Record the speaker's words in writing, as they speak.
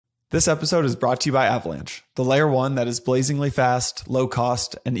This episode is brought to you by Avalanche, the layer 1 that is blazingly fast, low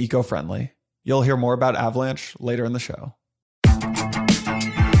cost, and eco-friendly. You'll hear more about Avalanche later in the show.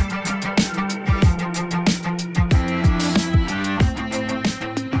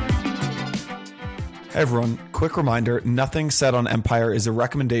 Hey everyone, quick reminder, nothing said on Empire is a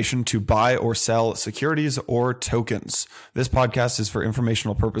recommendation to buy or sell securities or tokens. This podcast is for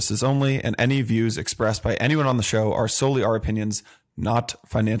informational purposes only, and any views expressed by anyone on the show are solely our opinions, not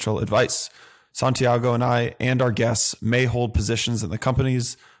financial advice. Santiago and I and our guests may hold positions in the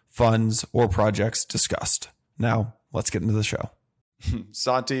companies, funds, or projects discussed. Now, let's get into the show.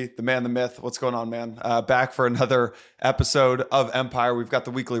 Santi, the man, the myth. What's going on, man? Back for another episode of Empire. We've got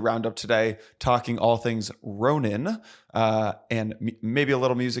the weekly roundup today, talking all things Ronin, and maybe a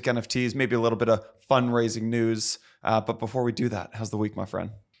little music NFTs, maybe a little bit of fundraising news. But before we do that, how's the week, my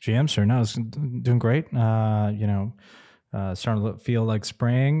friend? GM, sir, no, it's doing great. Starting to feel like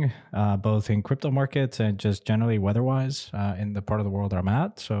spring, both in crypto markets and just generally weather-wise in the part of the world that I'm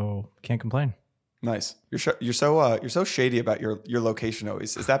at. So can't complain. Nice. You're so shady about your location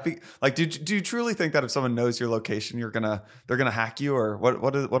always. Is that do you truly think that if someone knows your location, they're gonna hack you, or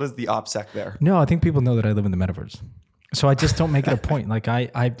what is the OPSEC there? No, I think people know that I live in the metaverse, so I just don't make it a point. Like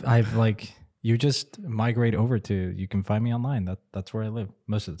I've like, you just migrate over to, you can find me online. That's where I live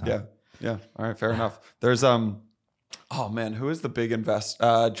most of the time. Yeah. All right, fair enough. There's oh man, who is the big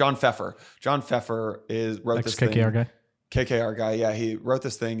John Pfeffer. John Pfeffer wrote this KKR thing. guy. KKR guy, yeah, he wrote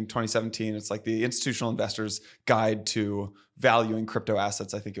this thing in 2017. It's like the Institutional Investor's Guide to Valuing Crypto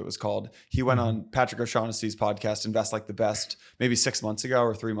Assets, I think it was called. He went on Patrick O'Shaughnessy's podcast, Invest Like the Best, maybe 6 months ago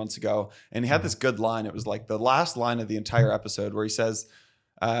or 3 months ago. And he had this good line. It was like the last line of the entire episode where he says,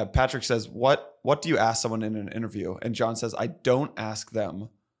 Patrick says, what do you ask someone in an interview? And John says, I don't ask them.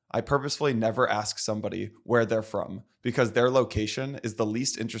 I purposefully never ask somebody where they're from, because their location is the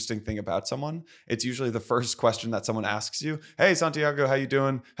least interesting thing about someone. It's usually the first question that someone asks you. Hey, Santiago, how you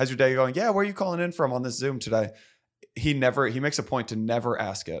doing? How's your day going? Yeah, where are you calling in from on this Zoom today? He makes a point to never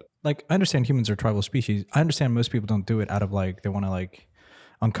ask it. Like, I understand humans are tribal species. I understand most people don't do it out of like, they want to like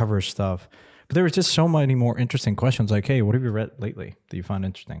uncover stuff. But there was just so many more interesting questions. Like, hey, what have you read lately that you find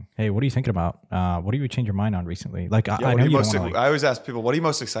interesting? Hey, what are you thinking about? What have you changed your mind on recently? Like, I know I always ask people, what are you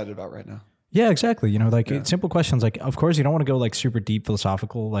most excited about right now? Yeah, exactly. Simple questions. Like, of course, you don't want to go like super deep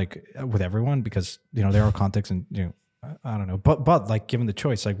philosophical, like with everyone, because, there are contexts and, I don't know. But like, given the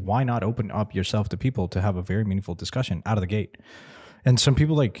choice, like, why not open up yourself to people to have a very meaningful discussion out of the gate? And some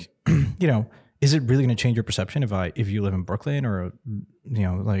people like, is it really going to change your perception if you live in Brooklyn or,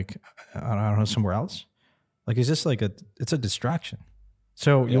 like, I don't know, somewhere else? Like, is this like it's a distraction?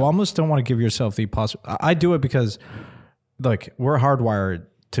 So you almost don't want to give yourself the I do it because, like, we're hardwired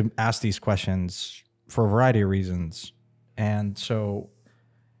to ask these questions for a variety of reasons. And so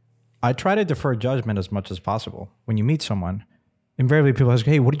I try to defer judgment as much as possible. When you meet someone, invariably people ask,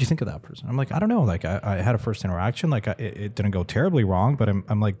 hey, what did you think of that person? I'm like, I don't know. Like, I had a first interaction. Like, it didn't go terribly wrong, but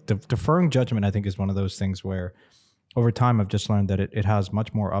I'm like, deferring judgment, I think, is one of those things where over time I've just learned that it has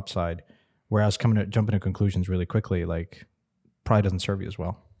much more upside, whereas jumping to conclusions really quickly, like, probably doesn't serve you as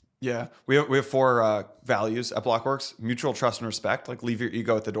well. Yeah, we have 4 values at Blockworks: mutual trust and respect. Like, leave your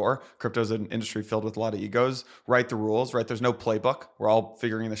ego at the door. Crypto's an industry filled with a lot of egos. Write the rules, right? There's no playbook. We're all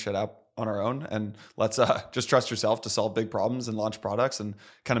figuring this shit out on our own, and let's just trust yourself to solve big problems and launch products and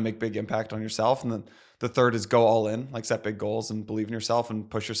kind of make big impact on yourself. And then the third is go all in, like set big goals and believe in yourself and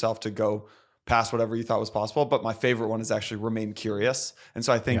push yourself to go past whatever you thought was possible. But my favorite one is actually remain curious. And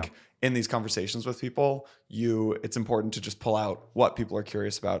so I think in these conversations with people, it's important to just pull out what people are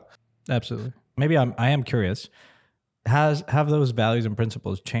curious about. Absolutely. Maybe I am curious. Have those values and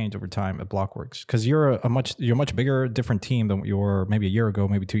principles changed over time at Blockworks? Because you're a much bigger, different team than you were maybe a year ago,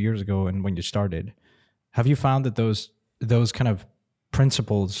 maybe 2 years ago, and when you started. Have you found that those kind of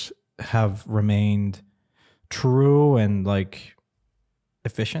principles have remained true and like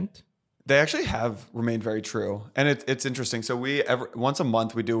efficient? They actually have remained very true. And it's interesting. So once a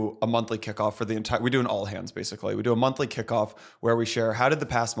month, we do a monthly kickoff for we do an all hands, basically. We do a monthly kickoff where we share how did the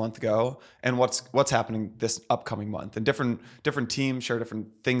past month go and what's happening this upcoming month. And different teams share different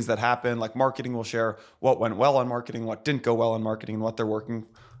things that happen. Like marketing will share what went well on marketing, what didn't go well on marketing, and what they're working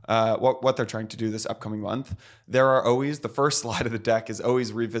what they're trying to do this upcoming month. The first slide of the deck is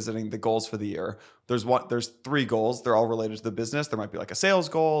always revisiting the goals for the year. There's 3 goals. They're all related to the business. There might be like a sales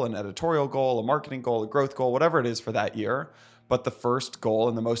goal, an editorial goal, a marketing goal, a growth goal, whatever it is for that year. But the first goal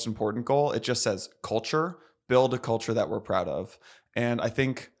and the most important goal, it just says culture, build a culture that we're proud of. And I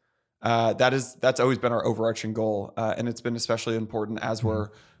think that's always been our overarching goal. And it's been especially important as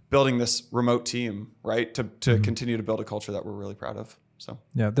we're building this remote team, right? To continue to build a culture that we're really proud of. So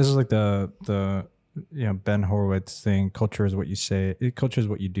yeah, this is like the Ben Horowitz thing. Culture is what you say. Culture is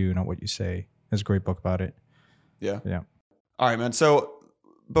what you do, not what you say. There's a great book about it. Yeah. Yeah. All right, man. So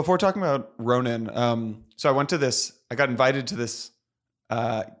before talking about Ronin, so I got invited to this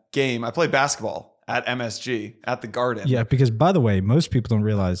game. I played basketball at MSG at the Garden. Yeah, because by the way, most people don't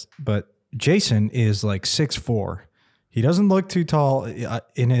realize, but Jason is like 6'4". He doesn't look too tall in the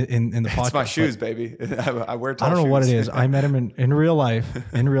podcast. It's my shoes, baby. I wear tall I don't know shoes. what it is. I met him in real life,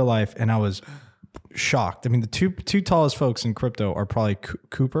 and I was shocked. I mean, the two tallest folks in crypto are probably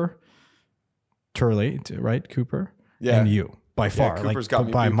Cooper Turley, right? Cooper, and you by far. Yeah, Cooper's like, got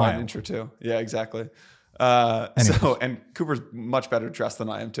me by a beat mile. by an inch or two. Yeah, exactly. And Cooper's much better dressed than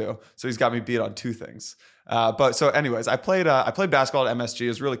I am too. So he's got me beat on two things. But so anyways, I played basketball at MSG. It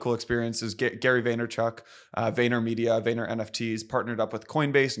was a really cool experience. It was Gary Vaynerchuk, Vayner Media, Vayner NFTs partnered up with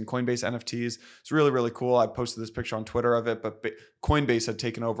Coinbase and Coinbase NFTs. It's really, really cool. I posted this picture on Twitter of it, but Coinbase had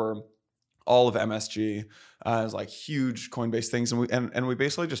taken over all of MSG. It was like huge Coinbase things. And we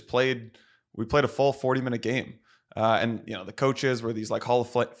basically just played a full 40-minute game. And the coaches were these like Hall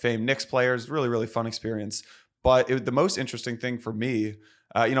of Fame Knicks players. Really, really fun experience. But the most interesting thing for me,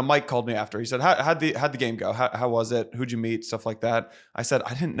 Mike called me after. He said, how'd the game go? How was it? Who'd you meet? Stuff like that. I said,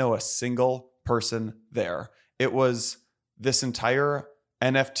 I didn't know a single person there. It was this entire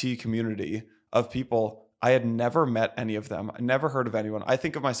NFT community of people. I had never met any of them. I never heard of anyone. I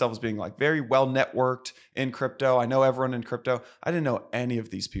think of myself as being like very well networked in crypto. I know everyone in crypto. I didn't know any of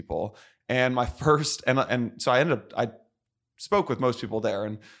these people. And my first, and so I spoke with most people there,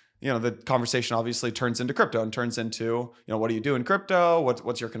 and the conversation obviously turns into crypto and turns into, what do you do in crypto?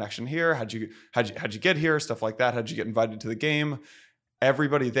 What's your connection here? How'd you get here? Stuff like that. How'd you get invited to the game?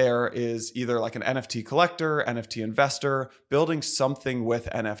 Everybody there is either like an NFT collector, NFT investor, building something with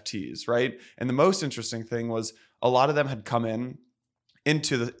NFTs, right? And the most interesting thing was a lot of them had come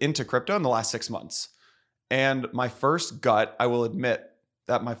into crypto in the last 6 months. And my first gut, I will admit,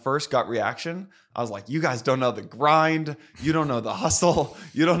 that my first gut reaction, I was like, you guys don't know the grind. You don't know the hustle.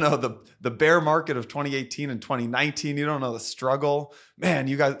 You don't know the bear market of 2018 and 2019. You don't know the struggle. Man,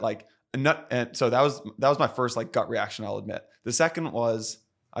 you guys and so that was my first like gut reaction, I'll admit. The second was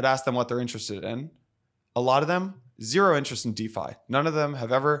I'd ask them what they're interested in. A lot of them, zero interest in DeFi. None of them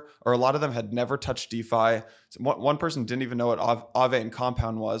have ever, or a lot of them had never touched DeFi. So one person didn't even know what Aave and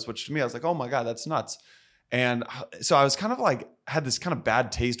Compound was, which to me, I was like, oh my God, that's nuts. And so I was kind of like, had this kind of bad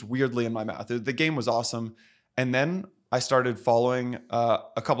taste weirdly in my mouth. The game was awesome. And then I started following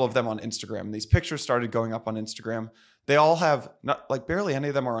a couple of them on Instagram. These pictures started going up on Instagram. They all have, not like barely any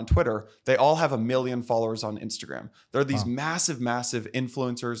of them are on Twitter. They all have 1 million followers on Instagram. There are these massive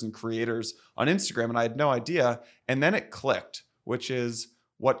influencers and creators on Instagram. And I had no idea. And then it clicked, which is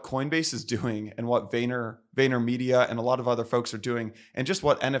what Coinbase is doing and what Vayner Media and a lot of other folks are doing, and just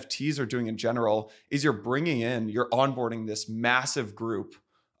what NFTs are doing in general, is you're onboarding this massive group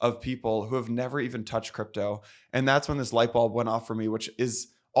of people who have never even touched crypto. And that's when this light bulb went off for me, which is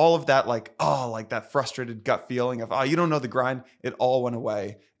all of that, like that frustrated gut feeling of, you don't know the grind. It all went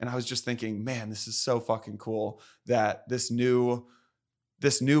away. And I was just thinking, man, this is so fucking cool that this new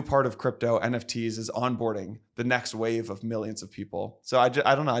part of crypto, NFTs, is onboarding the next wave of millions of people. So I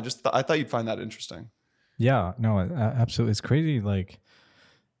don't know. I thought you'd find that interesting. Yeah, no, absolutely. It's crazy. Like,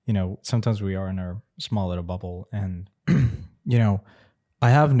 sometimes we are in our small little bubble, and, I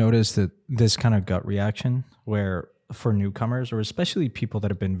have noticed that this kind of gut reaction where for newcomers, or especially people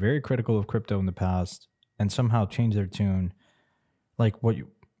that have been very critical of crypto in the past and somehow change their tune, like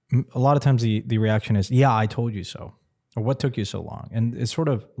a lot of times the reaction is, yeah, I told you so. Or what took you so long? And it's sort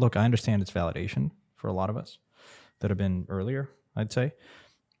of, look, I understand it's validation for a lot of us that have been earlier, I'd say.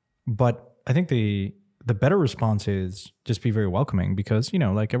 But I think the better response is just be very welcoming, because,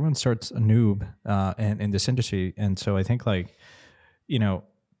 like everyone starts a noob in this industry. And so I think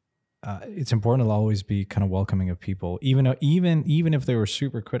it's important to always be kind of welcoming of people, even if they were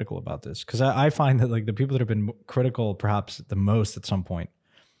super critical about this. Because I find that like the people that have been critical perhaps the most at some point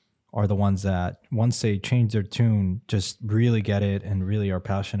are the ones that once they change their tune, just really get it and really are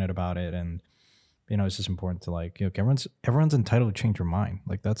passionate about it. And, it's just important to like, everyone's entitled to change your mind.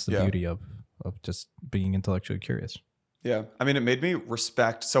 Like that's the beauty of just being intellectually curious. Yeah. I mean, it made me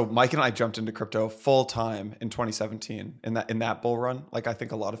respect. So Mike and I jumped into crypto full time in 2017 in that bull run. Like I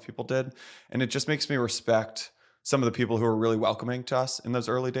think a lot of people did. And it just makes me respect some of the people who were really welcoming to us in those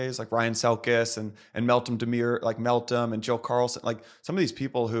early days, like Ryan Selkis and Meltem Demir, like Meltem and Jill Carlson, like some of these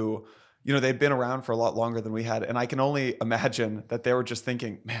people who, they'd been around for a lot longer than we had. And I can only imagine that they were just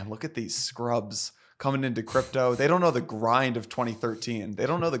thinking, man, look at these scrubs coming into crypto. They don't know the grind of 2013. They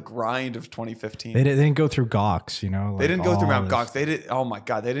don't know the grind of 2015. They didn't go through Gox, like they didn't go through Mount Gox. They did. Oh my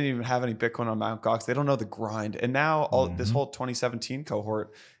God, they didn't even have any Bitcoin on Mount Gox. They don't know the grind. And now this whole 2017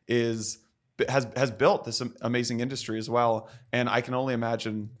 cohort has built this amazing industry as well. And I can only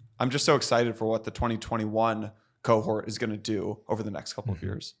imagine. I'm just so excited for what the 2021 cohort is going to do over the next couple of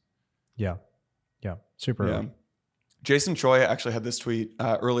years. Yeah. Super. Yeah. Jason Choi actually had this tweet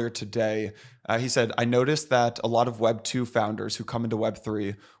earlier today. He said, I noticed that a lot of Web 2 founders who come into Web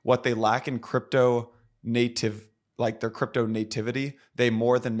 3, what they lack in crypto native, like their crypto nativity, they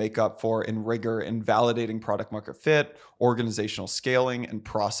more than make up for in rigor in validating product market fit, organizational scaling, and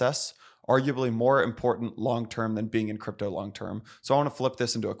process, arguably more important long-term than being in crypto long-term. So I want to flip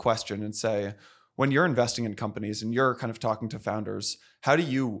this into a question and say, when you're investing in companies and you're kind of talking to founders, how do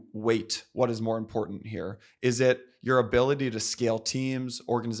you weight what is more important here? Is it your ability to scale teams,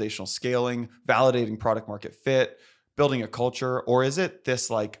 organizational scaling, validating product market fit, building a culture, or is it this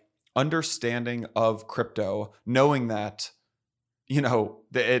like understanding of crypto, knowing that,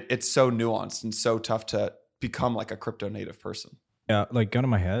 it's so nuanced and so tough to become like a crypto native person? Yeah, like gun to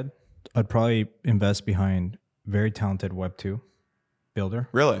my head, I'd probably invest behind very talented Web 2 builder,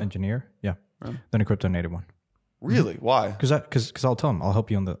 engineer. Yeah. Than a crypto native one. Really? Why? Because I'll tell them I'll help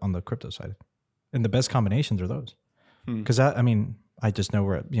you on the crypto side, and the best combinations are those. Because I just know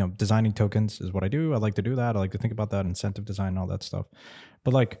where designing tokens is what I do. I like to do that. I like to think about that, incentive design and all that stuff.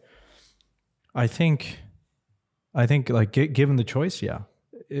 But like, I think like given the choice, yeah,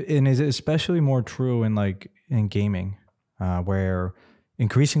 and is especially more true in gaming, where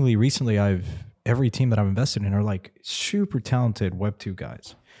increasingly recently every team that I've invested in are like super talented Web 2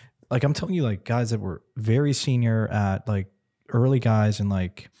 guys. Like I'm telling you, like guys that were very senior at like early guys in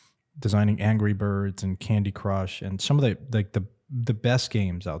like designing Angry Birds and Candy Crush and some of the best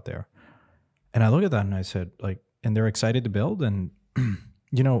games out there. And I look at that and I said like, and they're excited to build, and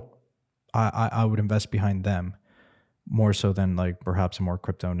I would invest behind them more so than like perhaps a more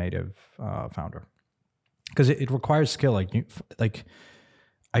crypto native founder, because it requires skill. Like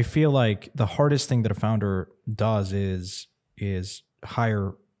I feel like the hardest thing that a founder does is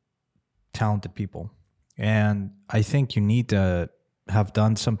hire talented people. And I think you need to have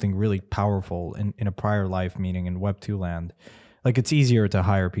done something really powerful in a prior life, meaning in Web 2 land. Like it's easier to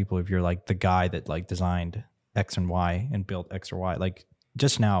hire people if you're like the guy that like designed X and Y and built X or Y. Like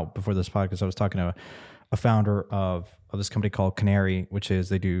just now before this podcast, I was talking to a founder of this company called Canary, which is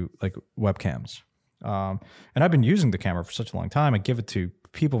they do like webcams. And I've been using the camera for such a long time. I give it to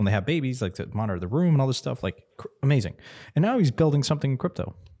people when they have babies, like to monitor the room and all this stuff, like amazing. And now he's building something in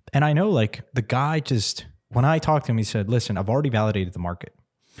crypto. And I know like the guy just, when I talked to him, he said, listen, I've already validated the market.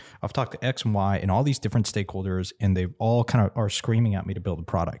 I've talked to X and Y and all these different stakeholders, and they all kind of are screaming at me to build a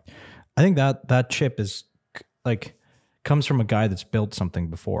product. I think that chip is like, comes from a guy that's built something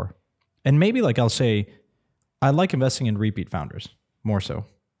before. And maybe like I'll say, I like investing in repeat founders more so.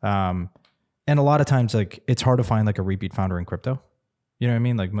 And a lot of times like it's hard to find like a repeat founder in crypto. You know what I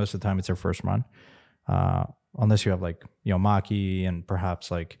mean? Like most of the time it's their first run. Unless you have like, Maki and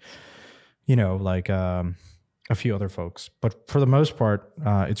perhaps like, a few other folks. But for the most part,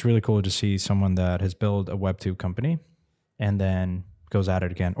 it's really cool to see someone that has built a Web2 company and then goes at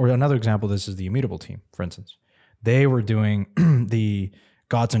it again. Or another example, this is the Immutable team, for instance. They were doing the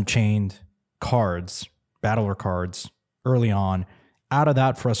Gods Unchained cards, battler cards early on. Out of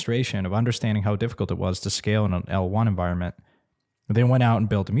that frustration of understanding how difficult it was to scale in an L1 environment, they went out and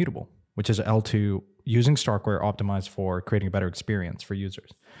built Immutable, which is L2 using Starkware optimized for creating a better experience for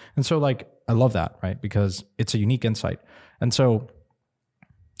users. And so like, I love that, right? Because it's a unique insight. And so,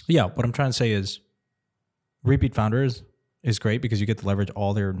 yeah, what I'm trying to say is repeat founders is great because you get to leverage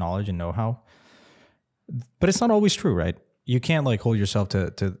all their knowledge and know-how, but it's not always true, right? You can't like hold yourself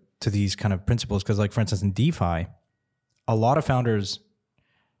to these kind of principles. Cause like, for instance, in DeFi, a lot of founders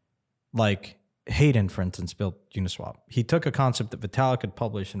like Hayden, for instance, built Uniswap. He took a concept that Vitalik had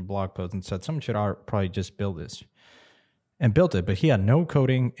published in a blog post and said, someone should probably just build this, and built it. But he had no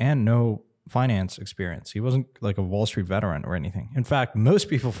coding and no finance experience. He wasn't like a Wall Street veteran or anything. In fact, most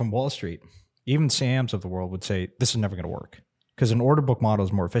people from Wall Street, even Sams of the world, would say this is never going to work because an order book model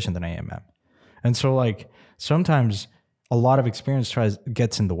is more efficient than AMM. And so like sometimes a lot of experience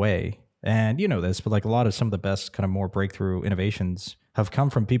gets in the way. And you know this, but like a lot of some of the best kind of more breakthrough innovations have come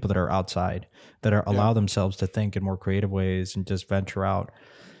from people that are outside, that allow themselves to think in more creative ways and just venture out.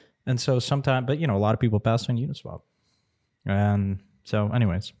 And so sometimes, but a lot of people pass on Uniswap. And so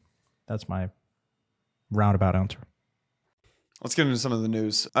anyways, that's my roundabout answer. Let's get into some of the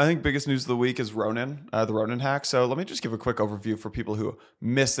news. I think biggest news of the week is Ronin, the Ronin hack. So let me just give a quick overview for people who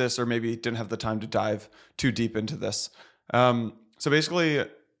missed this or maybe didn't have the time to dive too deep into this. So basically,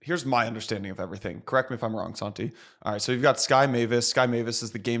 here's my understanding of everything. Correct me if I'm wrong, Santi. All right, so you've got Sky Mavis. Sky Mavis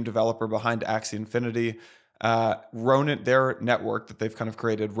is the game developer behind Axie Infinity. Ronin, their network that they've kind of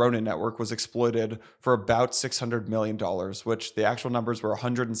created, Ronin Network, was exploited for about $600 million, which the actual numbers were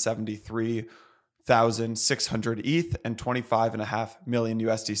 173,600 ETH and 25.5 million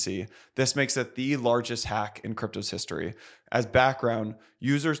USDC. This makes it the largest hack in crypto's history. As background,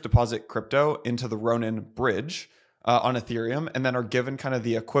 users deposit crypto into the Ronin bridge on Ethereum and then are given kind of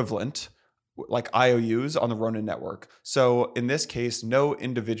the equivalent, like IOUs on the Ronin network. So in this case, no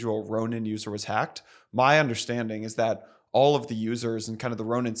individual Ronin user was hacked. My understanding is that all of the users in kind of the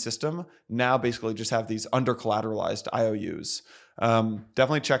Ronin system now basically just have these under collateralized IOUs.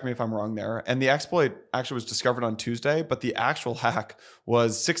 Definitely check me if I'm wrong there. And the exploit actually was discovered on Tuesday, but the actual hack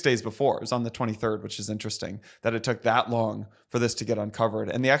was 6 days before. It was on the 23rd, which is interesting that it took that long for this to get uncovered.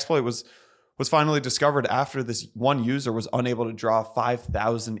 And the exploit was finally discovered after this one user was unable to draw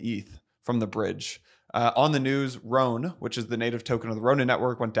 5,000 ETH from the bridge. On the news, Roan, which is the native token of the Ronin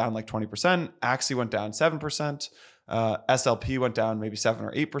network, went down like 20%. Axie went down 7%. SLP went down maybe 7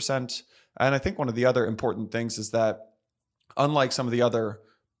 or 8%. And I think one of the other important things is that unlike some of the other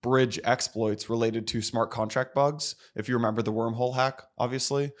bridge exploits related to smart contract bugs, if you remember the wormhole hack,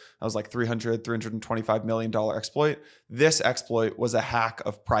 obviously, that was like $325 million exploit. This exploit was a hack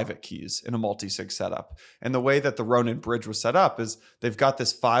of private keys in a multi-sig setup. And the way that the Ronin bridge was set up is they've got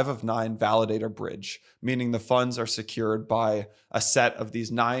this 5 of 9 validator bridge, meaning the funds are secured by a set of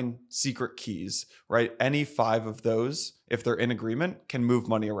these 9 secret keys, right? Any 5 of those, if they're in agreement, can move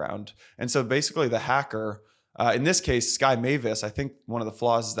money around. And so basically the hacker, in this case, Sky Mavis, I think one of the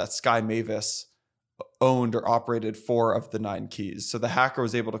flaws is that Sky Mavis owned or operated 4 of the 9 keys. So the hacker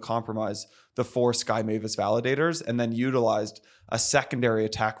was able to compromise the 4 Sky Mavis validators and then utilized a secondary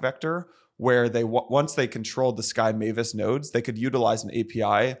attack vector where they once they controlled the Sky Mavis nodes, they could utilize an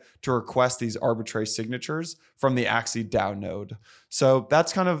API to request these arbitrary signatures from the Axie DAO node. So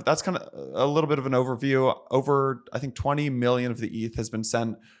that's kind of a little bit of an overview. Over, I think, 20 million of the ETH has been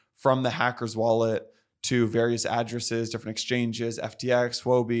sent from the hacker's wallet to various addresses, different exchanges, FTX,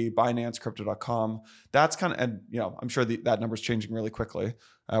 Huobi, Binance, Crypto.com. That's kind of, and I'm sure that number's changing really quickly.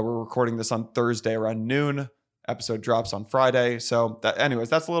 We're recording this on Thursday around noon. Episode drops on Friday. So anyways,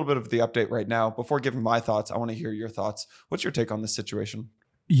 that's a little bit of the update right now. Before giving my thoughts, I want to hear your thoughts. What's your take on this situation?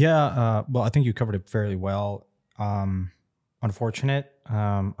 Yeah, well, I think you covered it fairly well. Unfortunate.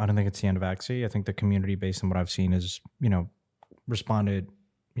 I don't think it's the end of Axie. I think the community, based on what I've seen, is, responded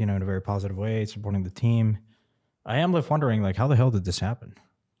in a very positive way, supporting the team. I am left wondering, like, how the hell did this happen?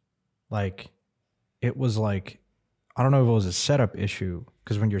 Like, it was like, I don't know if it was a setup issue,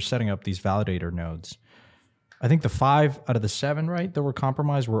 because when you're setting up these validator nodes, I think the 5 out of the 7, right, that were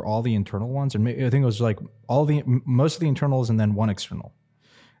compromised were all the internal ones. And I think it was like most of the internals and then 1 external.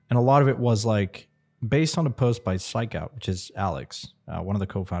 And a lot of it was like based on a post by Psychout, which is Alex, one of the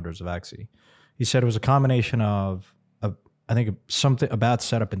co-founders of Axie. He said it was a combination of I think a bad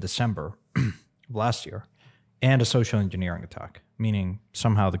setup in December of last year and a social engineering attack, meaning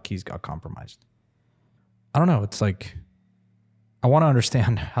somehow the keys got compromised. I don't know. It's like, I want to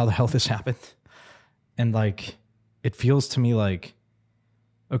understand how the hell this happened. And like, it feels to me like,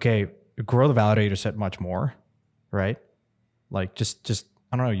 okay, grow the validator set much more, right? Like just,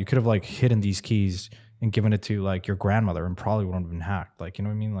 I don't know. You could have like hidden these keys and given it to like your grandmother and probably wouldn't have been hacked. Like, you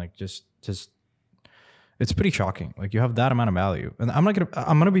know what I mean? Like just, it's pretty shocking. Like, you have that amount of value, and I'm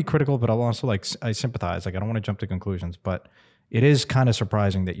gonna be critical, but I'll also I sympathize. Like, I don't want to jump to conclusions, but it is kind of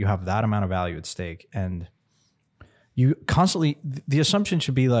surprising that you have that amount of value at stake, and you constantly, the assumption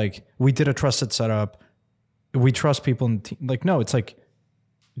should be like, we did a trusted setup, we trust people in the team. Like, no, it's like,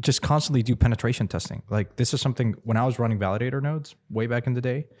 just constantly do penetration testing. Like, this is something, when I was running validator nodes way back in the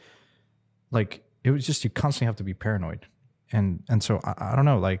day, like, it was just, you constantly have to be paranoid. And so I don't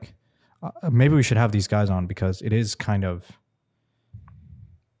know, like, maybe we should have these guys on, because it is kind of,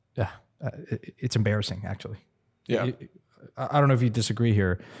 it's embarrassing, actually. Yeah. I don't know if you disagree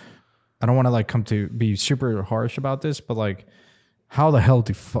here. I don't want to like come to be super harsh about this, but like, how the hell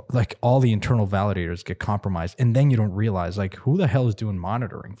do like all the internal validators get compromised, and then you don't realize like who the hell is doing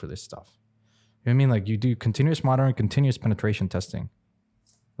monitoring for this stuff? You know what I mean? Like, you do continuous monitoring, continuous penetration testing,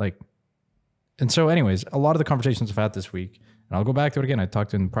 like, and so anyways, a lot of the conversations I've had this week, and I'll go back to it again, I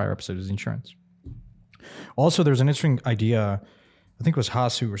talked in the prior episode, is insurance. Also, there's an interesting idea, I think it was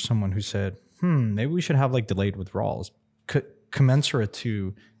Hasu or someone who said, maybe we should have like delayed withdrawals commensurate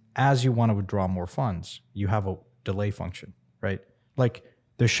to, as you want to withdraw more funds, you have a delay function. right? Like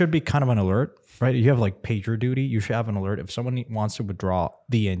there should be kind of an alert, right? You have like pager duty. You should have an alert if someone wants to withdraw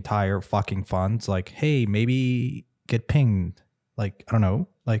the entire fucking funds. Like, hey, maybe get pinged. Like, I don't know,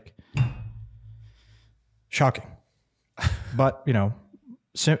 like shocking. But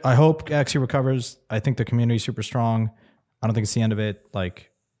I hope Axie recovers. I think the community is super strong. I don't think it's the end of it.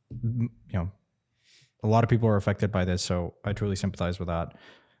 Like, a lot of people are affected by this, so I truly sympathize with that.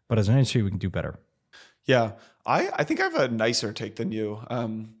 But as an industry, we can do better. Yeah, I think I have a nicer take than you,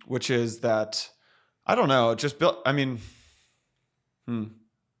 which is that I don't know, just build. I mean,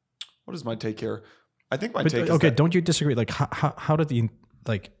 what is my take here? I think my take is okay. Don't you disagree? Like, how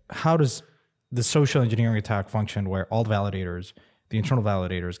does the social engineering attack function where all the internal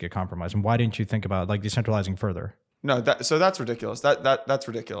validators get compromised, and why didn't you think about like decentralizing further? No, that's ridiculous. That's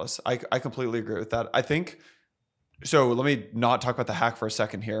ridiculous. I completely agree with that. I think so. Let me not talk about the hack for a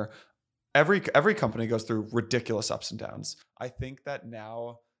second here. Every company goes through ridiculous ups and downs. I think that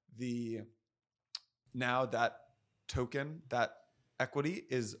now that token, that equity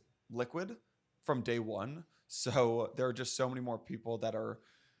is liquid from day one. So there are just so many more people that are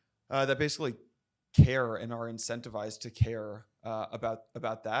that basically care and are incentivized to care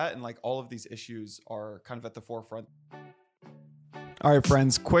about that, and like all of these issues are kind of at the forefront. All right,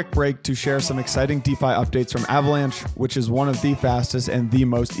 friends, quick break to share some exciting DeFi updates from Avalanche, which is one of the fastest and the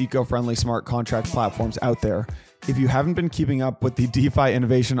most eco-friendly smart contract platforms out there. If you haven't been keeping up with the DeFi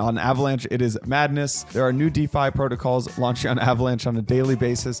innovation on Avalanche, it is madness. There are new DeFi protocols launching on Avalanche on a daily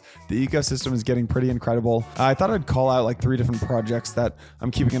basis. The ecosystem is getting pretty incredible. I thought I'd call out like 3 different projects that I'm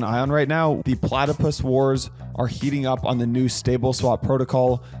keeping an eye on right now. The Platypus Wars are heating up on the new Stable Swap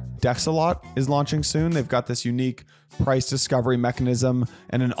protocol. Dexalot is launching soon. They've got this unique price discovery mechanism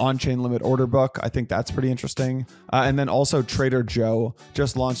and an on-chain limit order book. I think that's pretty interesting. And then also Trader Joe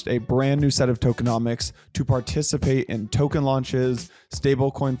just launched a brand new set of tokenomics to participate in token launches,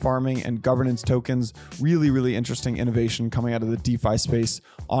 stablecoin farming, and governance tokens. Really, really interesting innovation coming out of the DeFi space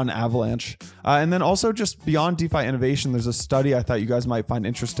on Avalanche. And then also just beyond DeFi innovation, there's a study I thought you guys might find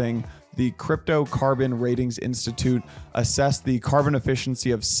interesting. The Crypto Carbon Ratings Institute assessed the carbon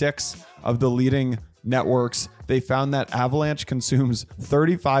efficiency of 6 of the leading networks. They found that Avalanche consumes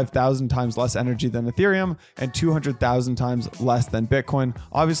 35,000 times less energy than Ethereum and 200,000 times less than Bitcoin.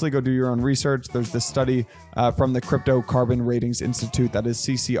 Obviously, go do your own research. There's this study from the Crypto Carbon Ratings Institute that is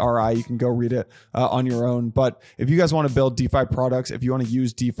CCRI. You can go read it on your own. But if you guys want to build DeFi products, if you want to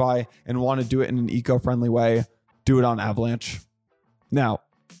use DeFi and want to do it in an eco-friendly way, do it on Avalanche. Now,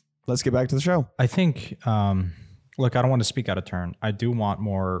 let's get back to the show. I think, look, I don't want to speak out of turn. I do want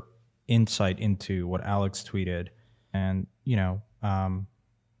more insight into what Alex tweeted. And,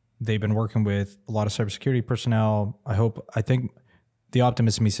 they've been working with a lot of cybersecurity personnel. I think the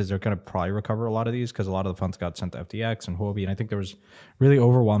optimist in me says they're going to probably recover a lot of these because a lot of the funds got sent to FTX and Huobi. And I think there was really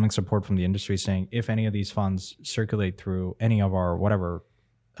overwhelming support from the industry saying if any of these funds circulate through any of our whatever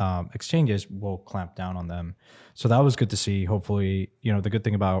exchanges, we'll clamp down on them. So that was good to see. Hopefully, the good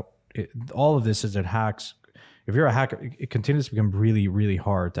thing about all of this is that hacks, if you're a hacker, it continues to become really, really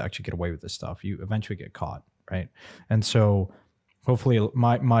hard to actually get away with this stuff. You eventually get caught, right? And so hopefully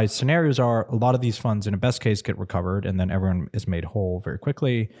my scenarios are a lot of these funds in a best case get recovered and then everyone is made whole very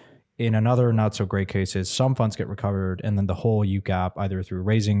quickly. In another not so great cases, some funds get recovered and then the whole UGAP, either through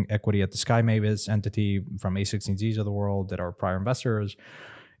raising equity at the Sky Mavis entity from A16Zs of the world that are prior investors,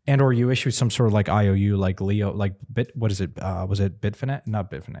 and or you issue some sort of like IOU, like Leo, like what is it? Was it Bitfinet?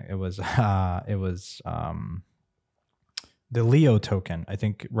 Not Bitfinet. It was the Leo token, I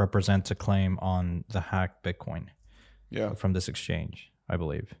think, represents a claim on the hacked Bitcoin from this exchange, I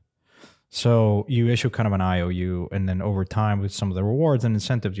believe. So you issue kind of an IOU, and then over time with some of the rewards and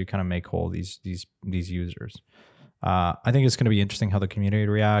incentives, you kind of make whole these users. I think it's going to be interesting how the community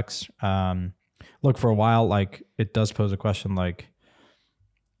reacts. Look, for a while, like it does pose a question, like,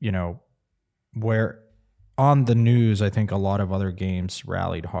 where on the news, I think a lot of other games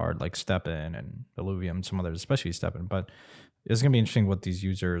rallied hard, like STEPN and Illuvium, some others, especially STEPN. But it's going to be interesting what these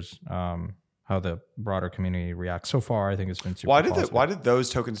users, how the broader community reacts. So far, I think it's been super positive. Why did those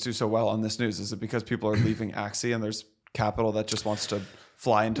tokens do so well on this news? Is it because people are leaving Axie and there's capital that just wants to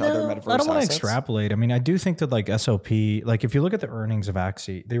fly into other metaverse assets? I don't want to extrapolate. I mean, I do think that like SLP, like if you look at the earnings of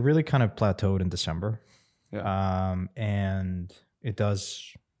Axie, they really kind of plateaued in December. Yeah. And it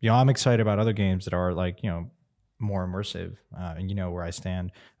does, I'm excited about other games that are like, more immersive, and where I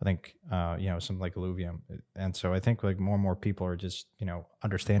stand. I think something like Illuvium, and so I think like more and more people are just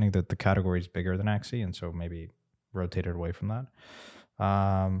understanding that the category is bigger than Axie, and so maybe rotated away from that.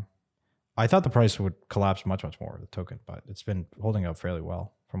 I thought the price would collapse much more, the token, but it's been holding up fairly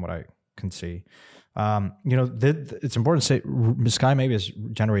well from what I can see. It's important to say Sky maybe has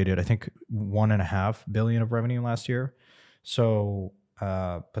generated, I think, 1.5 billion of revenue last year. So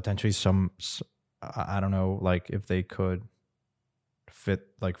potentially I don't know, like if they could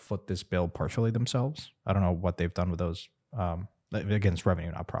foot this bill partially themselves. I don't know what they've done with those. Again, it's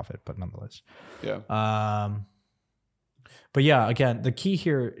revenue, not profit, but nonetheless. Yeah. But yeah, again, the key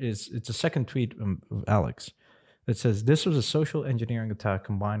here is it's a second tweet of Alex. It says, this was a social engineering attack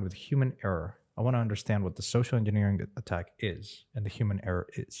combined with human error. I want to understand what the social engineering attack is and the human error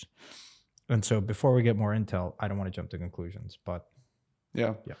is. And so before we get more intel, I don't want to jump to conclusions, but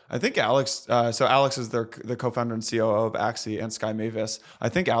yeah. I think Alex, so Alex is the co-founder and COO of Axie and Sky Mavis. I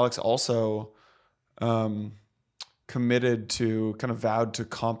think Alex also committed to, kind of vowed to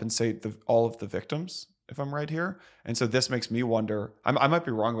compensate all of the victims, if I'm right here. And so this makes me wonder, I might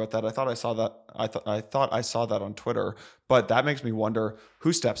be wrong about that. I thought I saw that. I thought I saw that on Twitter, but that makes me wonder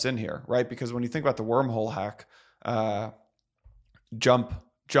who steps in here, right? Because when you think about the wormhole hack, Jump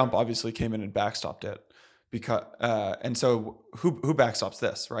obviously came in and backstopped it. Because and so who backstops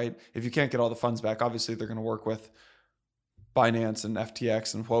this, right? If you can't get all the funds back, obviously they're going to work with Binance and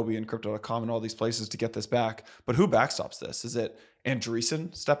FTX and Huobi and Crypto.com and all these places to get this back. But who backstops this? Is it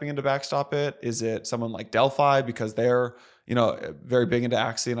Andreessen stepping in to backstop it? Is it someone like Delphi, because they're very big into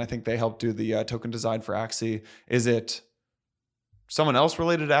Axie and I think they helped do the token design for Axie? Is it someone else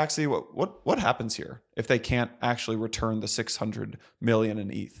related to Axie? What happens here if they can't actually return the 600 million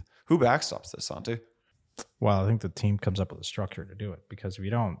in ETH? Who backstops this, Santi? Well, I think the team comes up with a structure to do it, because if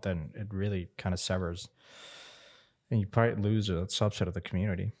you don't, then it really kind of severs, and you probably lose a subset of the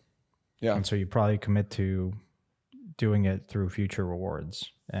community. Yeah. And so you probably commit to doing it through future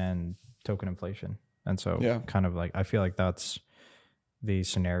rewards and token inflation. And so kind of like, I feel like that's the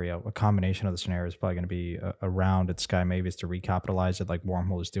scenario. A combination of the scenarios is probably going to be around at Sky Mavis to recapitalize it like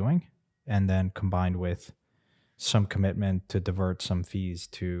Wormhole is doing, and then combined with some commitment to divert some fees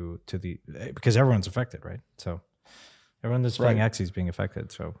to the, because everyone's affected, right? So everyone that's playing Axie is being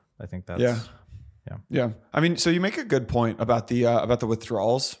affected. So I think that's yeah. I mean, so you make a good point about the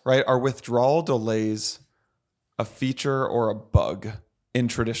withdrawals, right? Are withdrawal delays a feature or a bug in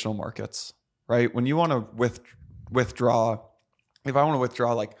traditional markets, right? When you want to withdraw, if I want to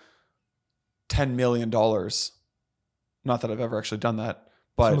withdraw like $10 million, not that I've ever actually done that,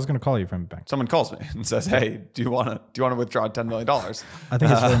 but someone's going to call you from a bank. Someone calls me and says, "Hey, do you want to withdraw $10 million?" I think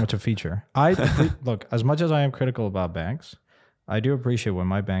it's very much a feature. Look, as much as I am critical about banks, I do appreciate when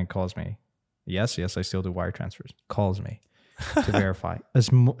my bank calls me. Yes, I still do wire transfers. Calls me to verify, as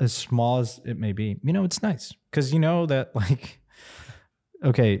small as it may be. It's nice because you know that, like,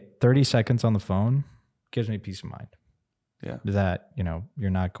 okay, 30 seconds on the phone gives me peace of mind. Yeah, that you're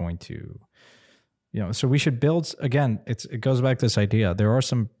not going to. So we should build, again, it goes back to this idea. There are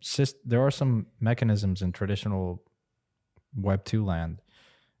some mechanisms in traditional Web 2 land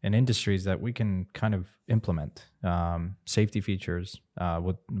and industries that we can kind of implement, safety features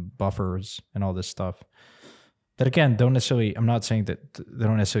with buffers and all this stuff that, again, I'm not saying that they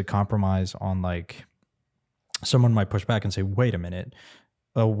don't necessarily compromise on, like, someone might push back and say, wait a minute,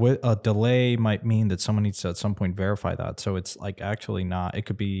 a delay might mean that someone needs to at some point verify that. So it's like actually not, it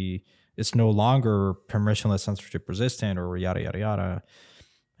could be, it's no longer permissionless, censorship resistant, or yada, yada, yada.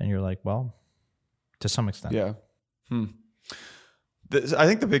 And you're like, well, to some extent. Yeah. I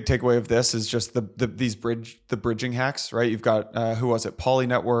think the big takeaway of this is just the bridging hacks, right? You've got, who was it? Poly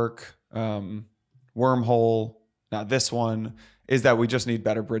Network, Wormhole. Now this one is that we just need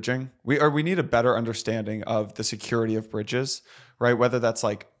better bridging. We need a better understanding of the security of bridges, right? Whether that's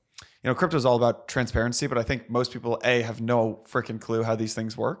like, crypto is all about transparency, but I think most people, have no freaking clue how these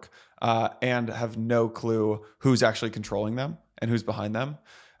things work, and have no clue who's actually controlling them and who's behind them.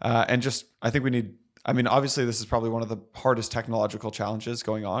 And just, I think we need, obviously this is probably one of the hardest technological challenges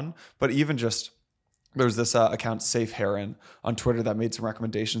going on, but even just, there's this account Safe Heron on Twitter that made some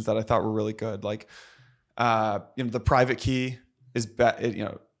recommendations that I thought were really good. Like, the private key is,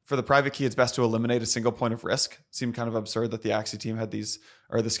 for the private key, it's best to eliminate a single point of risk. It seemed kind of absurd that the Axie team had these,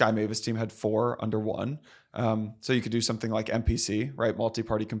 or the Sky Mavis team had 4 under 1. So you could do something like MPC, right?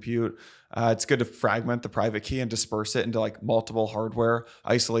 Multi-party compute. It's good to fragment the private key and disperse it into like multiple hardware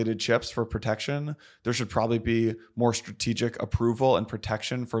isolated chips for protection. There should probably be more strategic approval and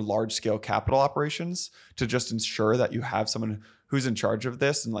protection for large scale capital operations to just ensure that you have someone who's in charge of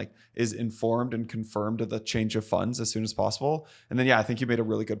this and like is informed and confirmed of the change of funds as soon as possible. And then, I think you made a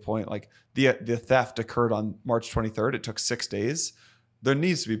really good point. Like the theft occurred on March 23rd. It took 6 days. There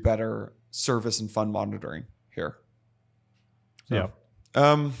needs to be better service and fund monitoring here. So,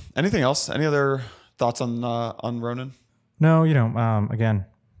 anything else? Any other thoughts on Ronin? No, again,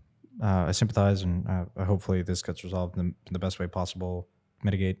 I sympathize, and hopefully this gets resolved in the best way possible,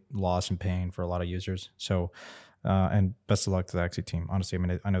 mitigate loss and pain for a lot of users. So, and best of luck to the Axie team. Honestly, I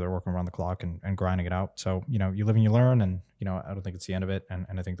mean, I know they're working around the clock and grinding it out. So, you know, you live and you learn, and, you know, I don't think it's the end of it. And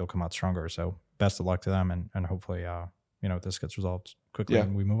I think they'll come out stronger. So best of luck to them. And hopefully, you know, this gets resolved quickly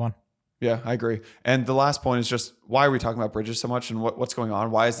and we move on. Yeah, I agree. And the last point is just, why are we talking about bridges so much, and what's going on?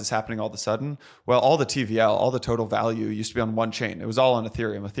 Why is this happening all of a sudden? Well, all the TVL, all the total value used to be on one chain. It was all on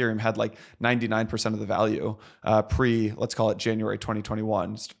Ethereum. Ethereum had like 99% of the value let's call it January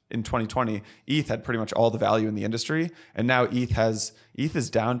 2021. In 2020, ETH had pretty much all the value in the industry. And now ETH is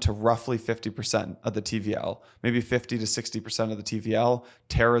down to roughly 50% of the TVL, maybe 50 to 60% of the TVL.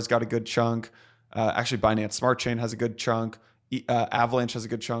 Terra's got a good chunk. Actually, Binance Smart Chain has a good chunk. Avalanche has a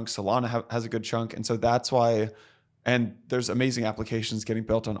good chunk. Solana has a good chunk. And so that's why, and there's amazing applications getting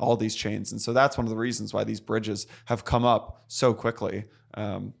built on all these chains. And so that's one of the reasons why these bridges have come up so quickly,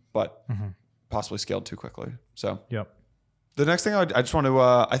 but possibly scaled too quickly. So the next thing I just want to,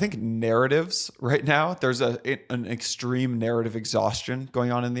 I think narratives right now, there's an extreme narrative exhaustion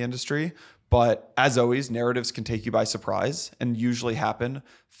going on in the industry. But as always, narratives can take you by surprise and usually happen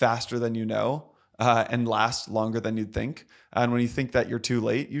faster than you know. And last longer than you'd think. And when you think that you're too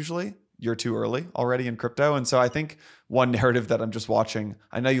late, usually you're too early already in crypto. And so I think one narrative that I'm just watching,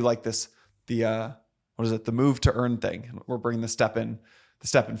 I know you like this, the move to earn thing. We're bringing the STEPN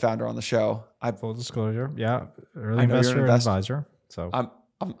founder on the show. Full disclosure. Yeah. Early investor and advisor. So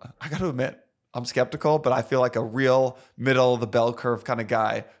I got to admit, I'm skeptical, but I feel like a real middle of the bell curve kind of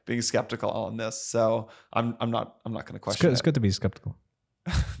guy being skeptical on this. So I'm not going to question it. It's good to be skeptical.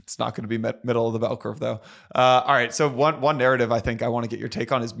 It's not going to be middle of the bell curve though. All right. So one narrative I think I want to get your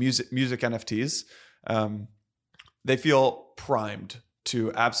take on is music NFTs. They feel primed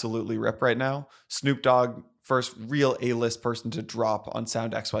to absolutely rip right now. Snoop Dogg, first real A-list person to drop on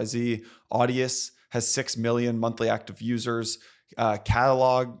Sound XYZ. Audius has 6 million monthly active users.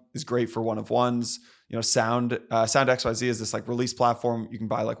 Catalog is great for one of ones. You know, Sound XYZ is this like release platform. You can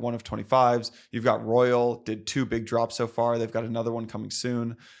buy like one of 25s. You've got Royal, did 2 big drops so far. They've got another one coming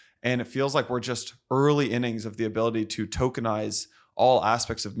soon. And it feels like we're just early innings of the ability to tokenize all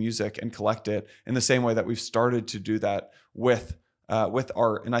aspects of music and collect it in the same way that we've started to do that with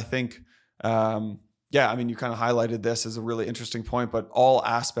art. And I think, I mean, you kind of highlighted this as a really interesting point, but all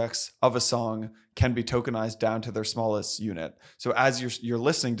aspects of a song can be tokenized down to their smallest unit. So as you're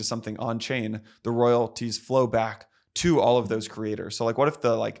listening to something on chain, the royalties flow back to all of those creators. So like, what if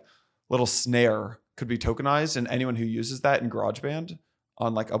the like little snare could be tokenized, and anyone who uses that in GarageBand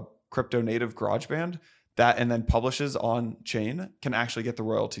on like a crypto native GarageBand that and then publishes on chain can actually get the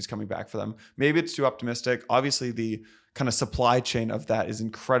royalties coming back for them. Maybe it's too optimistic. Obviously the kind of supply chain of that is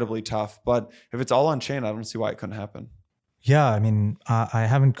incredibly tough, but if it's all on chain, I don't see why it couldn't happen. Yeah, I mean, I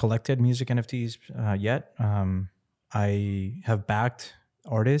haven't collected music NFTs yet. I have backed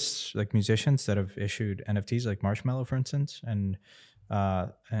artists, like musicians that have issued NFTs, like Marshmello, for instance, and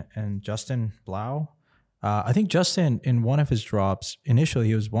Justin Blau. I think Justin, in one of his drops, initially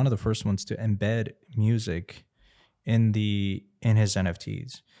he was one of the first ones to embed music in his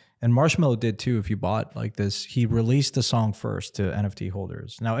NFTs. And Marshmello did too. If you bought like this, he released the song first to NFT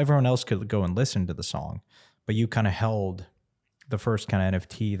holders. Now everyone else could go and listen to the song, but you kind of held the first kind of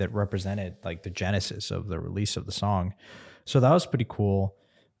NFT that represented like the genesis of the release of the song. So that was pretty cool.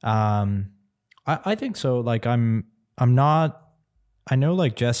 I think so. Like I know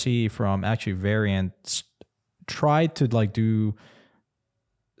like Jesse from actually Variant tried to like do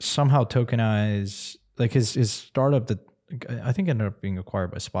somehow tokenize like his startup that I think ended up being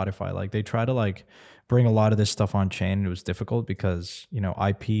acquired by Spotify. Like they try to like bring a lot of this stuff on chain. It was difficult because, you know,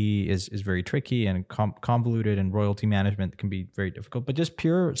 IP is very tricky and convoluted, and royalty management can be very difficult. But just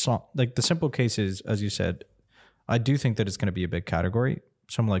pure song, like the simple case is, as you said, I do think that it's going to be a big category.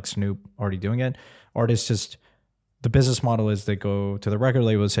 Someone like Snoop already doing it. Artists just, the business model is they go to the record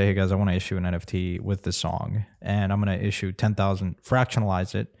label and say, hey guys, I want to issue an NFT with this song, and I'm going to issue 10,000,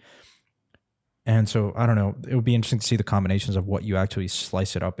 fractionalize it. And so, I don't know, it would be interesting to see the combinations of what you actually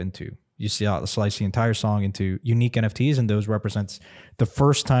slice it up into. You see how slice the entire song into unique NFTs, and those represents the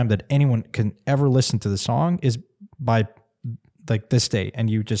first time that anyone can ever listen to the song is by like this date.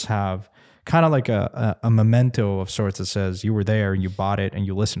 And you just have kind of like a memento of sorts that says you were there and you bought it and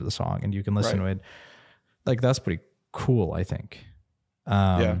you listened to the song and you can listen to it. Like that's pretty cool, I think.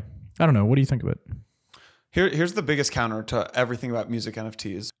 I don't know. What do you think of it? Here's the biggest counter to everything about music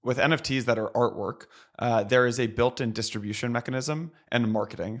NFTs. With NFTs that are artwork, there is a built-in distribution mechanism and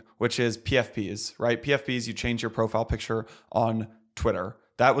marketing, which is PFPs, right? PFPs, you change your profile picture on Twitter.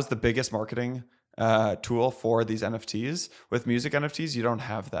 That was the biggest marketing tool for these NFTs. With music NFTs, you don't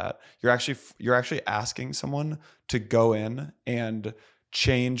have that. You're actually asking someone to go in and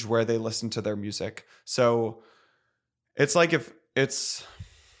change where they listen to their music. So it's like if it's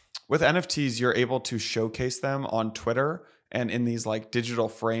with NFTs, you're able to showcase them on Twitter and in these like digital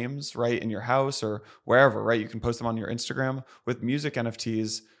frames, right, in your house or wherever, right? You can post them on your Instagram. With music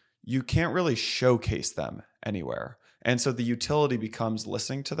NFTs, you can't really showcase them anywhere. And so the utility becomes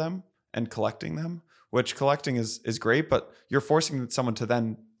listening to them and collecting them, which collecting is great, but you're forcing someone to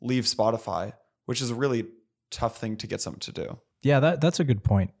then leave Spotify, which is a really tough thing to get someone to do. Yeah, that's a good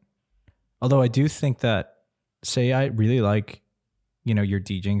point. Although I do think that, say I really like, your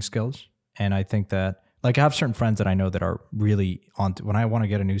DJing skills. And I think that, like, I have certain friends that I know that are really on, when I want to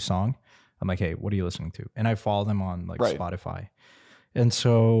get a new song, I'm like, hey, what are you listening to? And I follow them on like Spotify. And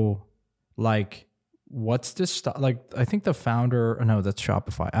so like, what's this like, I think the founder, no, that's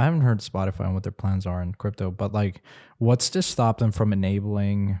Shopify. I haven't heard Spotify and what their plans are in crypto, but like, what's to stop them from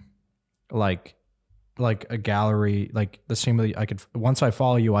enabling like a gallery, like the same way once I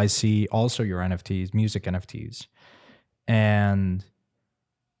follow you, I see also your NFTs, music NFTs. And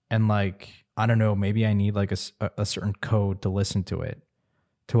like, I don't know, maybe I need like a certain code to listen to it,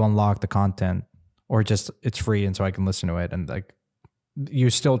 to unlock the content, or just it's free and so I can listen to it. And like, you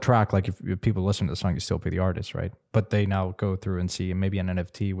still track, like if people listen to the song, you still pay the artist, right? But they now go through and see maybe an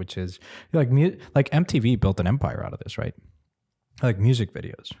NFT, which is like MTV built an empire out of this, right? Like music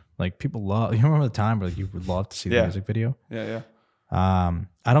videos, like people love. You remember the time where like you would love to see the music video? Yeah.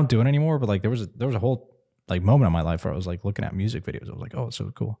 I don't do it anymore, but like there was a whole like moment in my life where I was like looking at music videos. I was like, oh, it's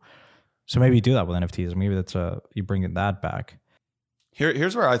so cool. So maybe you do that with NFTs. Maybe that's you bring that back.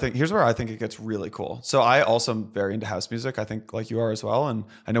 Here's where I think it gets really cool. So I also am very into house music. I think like you are as well, and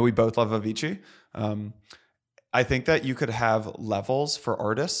I know we both love Avicii. I think that you could have levels for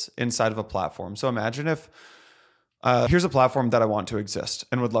artists inside of a platform. So imagine if here's a platform that I want to exist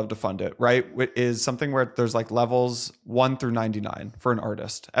and would love to fund it, right? It is something where there's like levels 1 through 99 for an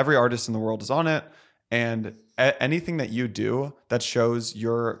artist. Every artist in the world is on it, and anything that you do that shows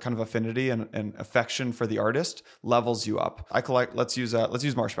your kind of affinity and affection for the artist levels you up. Let's use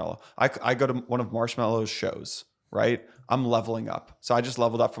Marshmello. I go to one of Marshmello's shows, right? I'm leveling up. So I just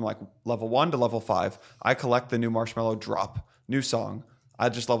leveled up from like level 1 to level 5. I collect the new Marshmello drop, new song. I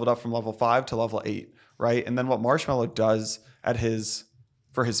just leveled up from level 5 to level 8, right? And then what Marshmello does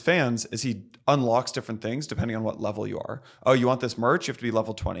for his fans is he unlocks different things depending on what level you are. Oh, you want this merch? You have to be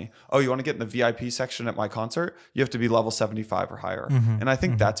level 20. Oh, you want to get in the VIP section at my concert? You have to be level 75 or higher. Mm-hmm. And I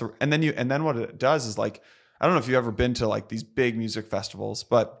think and then what it does is like, I don't know if you've ever been to like these big music festivals,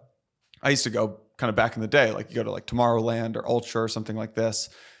 but I used to go kind of back in the day, like you go to like Tomorrowland or Ultra or something like this,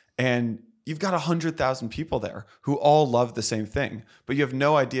 and you've got 100,000 people there who all love the same thing, but you have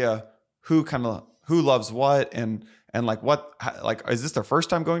no idea who loves what and like what, like, is this their first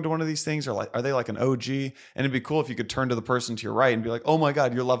time going to one of these things, or like, are they like an OG? And it'd be cool if you could turn to the person to your right and be like, oh my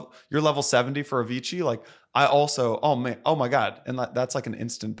God, you're level 70 for Avicii. Like I also, oh my God. And that's like an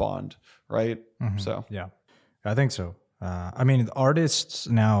instant bond. Right. Mm-hmm. So, yeah, I think so. I mean, artists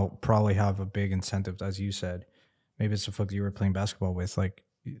now probably have a big incentive, as you said. Maybe it's the folks you were playing basketball with. Like,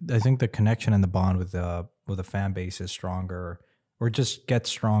 I think the connection and the bond with the fan base is stronger, or just gets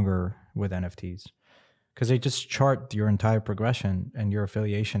stronger with NFTs, because they just chart your entire progression and your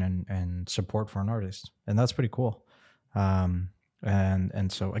affiliation and support for an artist, and that's pretty cool.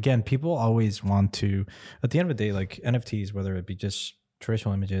 And so again, people always want to, at the end of the day, like NFTs, whether it be just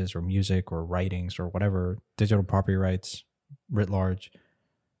traditional images or music or writings or whatever, digital property rights writ large,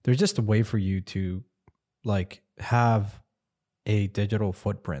 there's just a way for you to like have a digital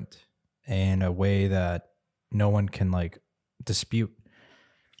footprint in a way that no one can like dispute,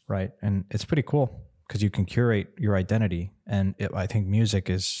 right? And it's pretty cool because you can curate your identity. And I think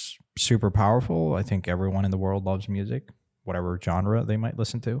music is super powerful. I think everyone in the world loves music, whatever genre they might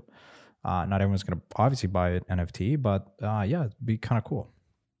listen to. Not everyone's going to obviously buy an NFT, but yeah, it'd be kind of cool.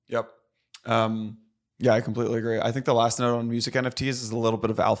 Yep. Yeah, I completely agree. I think the last note on music NFTs is a little bit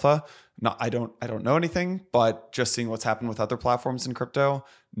of alpha. I don't know anything, but just seeing what's happened with other platforms in crypto,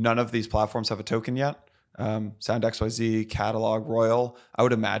 none of these platforms have a token yet. Sound XYZ, Catalog, Royal. I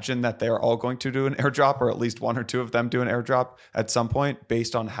would imagine that they're all going to do an airdrop, or at least one or two of them do an airdrop at some point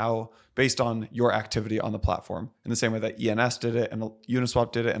based on your activity on the platform. In the same way that ENS did it and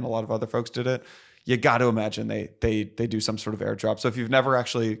Uniswap did it and a lot of other folks did it. You got to imagine they do some sort of airdrop. So if you've never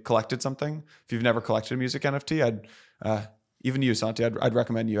actually collected something, if you've never collected a music NFT, even you, Santi, I'd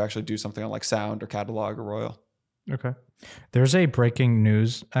recommend you actually do something on like Sound or Catalog or Royal. Okay. There's a breaking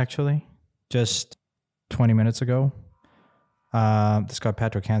news actually, just 20 minutes ago. This guy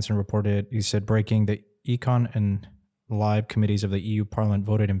Patrick Hansen reported. He said, breaking, the Econ and Live committees of the EU Parliament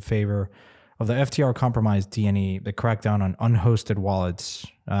voted in favor of the FTR compromise DNE, the crackdown on unhosted wallets.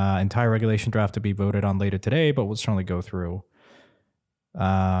 Entire regulation draft to be voted on later today, but we'll certainly go through.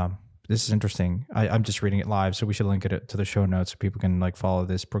 This is interesting. I'm just reading it live, so we should link it to the show notes so people can like follow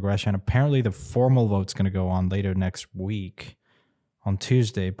this progression. Apparently, the formal vote's going to go on later next week on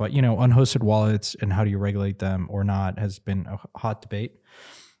Tuesday. But, unhosted wallets and how do you regulate them or not has been a hot debate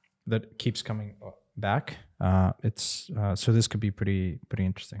that keeps coming back. So this could be pretty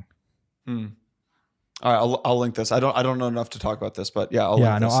interesting. All right, I'll link this. I don't know enough to talk about this, but yeah,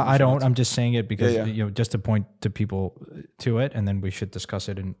 I don't. I'm just saying it because just to point to people to it, and then we should discuss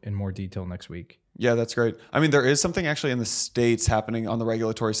it in more detail next week. Yeah, that's great. I mean, there is something actually in the States happening on the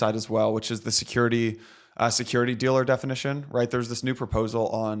regulatory side as well, which is the security dealer definition. Right? There's this new proposal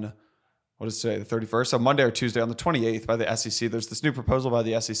on, what is today, the 31st? So Monday or Tuesday on the 28th by the SEC, there's this new proposal by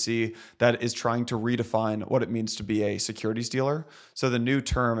the SEC that is trying to redefine what it means to be a securities dealer. So the new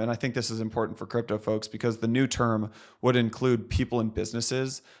term, and I think this is important for crypto folks because the new term would include people and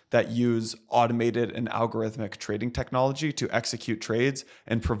businesses that use automated and algorithmic trading technology to execute trades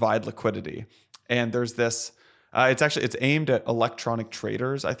and provide liquidity. And there's this, it's aimed at electronic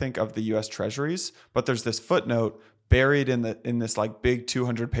traders, I think, of the US Treasuries, but there's this footnote buried in this like big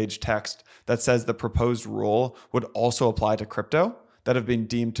 200-page text that says the proposed rule would also apply to crypto that have been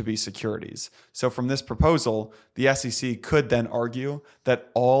deemed to be securities. So from this proposal, the SEC could then argue that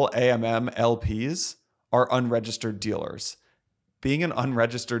all AMM LPs are unregistered dealers. Being an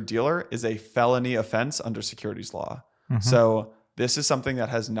unregistered dealer is a felony offense under securities law. Mm-hmm. So this is something that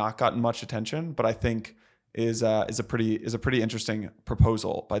has not gotten much attention, but I think is a pretty interesting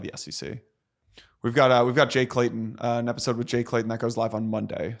proposal by the SEC. We've got Jay Clayton, an episode with Jay Clayton that goes live on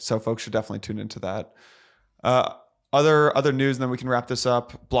Monday. So folks should definitely tune into that. Other news, and then we can wrap this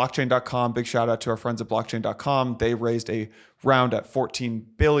up. Blockchain.com, big shout out to our friends at Blockchain.com. They raised a round at $14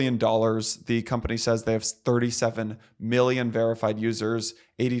 billion. The company says they have 37 million verified users,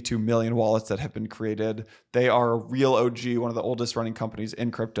 82 million wallets that have been created. They are a real OG, one of the oldest running companies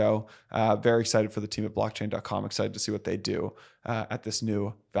in crypto. Very excited for the team at Blockchain.com. Excited to see what they do at this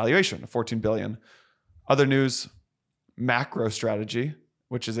new valuation of 14 billion. Other news, MacroStrategy,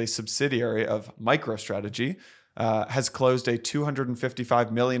 which is a subsidiary of MicroStrategy, has closed a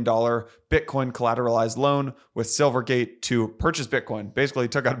 $255 million Bitcoin collateralized loan with Silvergate to purchase Bitcoin. Basically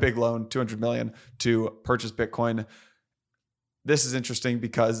took out a big loan, $200 million, to purchase Bitcoin. This is interesting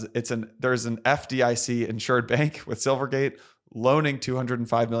because there's an FDIC insured bank with Silvergate loaning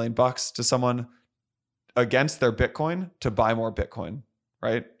 $205 million to someone against their Bitcoin to buy more Bitcoin,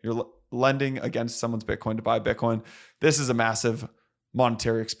 right? You're lending against someone's Bitcoin to buy Bitcoin. This is a massive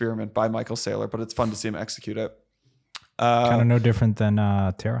monetary experiment by Michael Saylor, but it's fun to see him execute it. Kind of no different than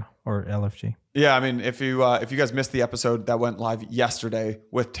Terra or LFG. Yeah, I mean, if you guys missed the episode that went live yesterday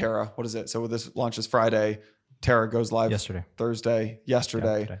with Terra, what is it? So this launches Friday. Terra goes live yesterday.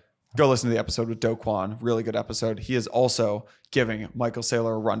 Go listen to the episode with Do Kwon. Really good episode. He is also giving Michael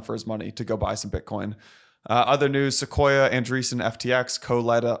Saylor a run for his money to go buy some Bitcoin. Other news, Sequoia, Andreessen, FTX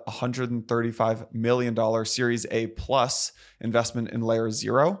co-led a $135 million Series A plus investment in Layer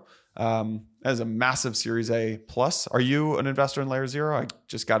Zero. That is a massive Series A plus. Are you an investor in Layer Zero? I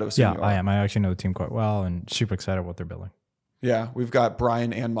just got to assume you are. I am. I actually know the team quite well and super excited what they're building. Yeah, we've got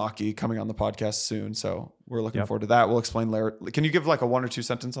Brian and Maki coming on the podcast soon, so we're looking forward to that. We'll explain Layer. Can you give like a 1 or 2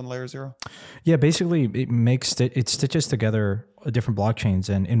 sentence on Layer Zero? Yeah, basically it stitches together different blockchains,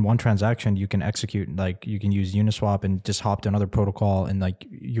 and in one transaction you can execute, like you can use Uniswap and just hop to another protocol, and like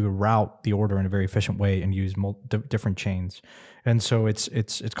you route the order in a very efficient way and use different chains. And so it's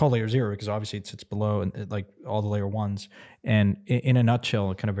called Layer Zero because obviously it sits below and like all the Layer 1s. And in a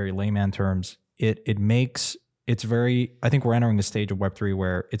nutshell, kind of very layman terms, it's very, I think we're entering a stage of Web3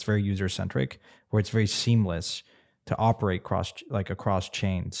 where it's very user-centric, where it's very seamless to operate across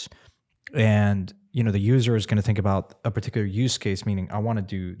chains. And, the user is going to think about a particular use case, meaning I want to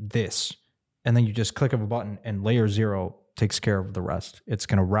do this. And then you just click of a button and Layer Zero takes care of the rest. It's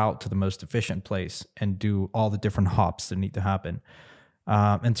going to route to the most efficient place and do all the different hops that need to happen.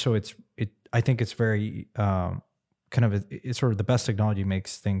 And so I think it's very... it's sort of the best technology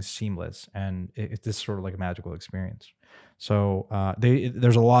makes things seamless, and it's sort of like a magical experience. So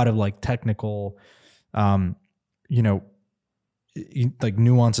there's a lot of like technical, like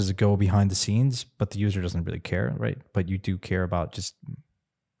nuances that go behind the scenes, but the user doesn't really care, right? But you do care about just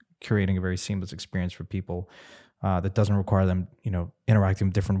creating a very seamless experience for people that doesn't require them, interacting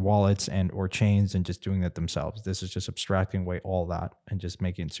with different wallets and or chains and just doing that themselves. This is just abstracting away all that and just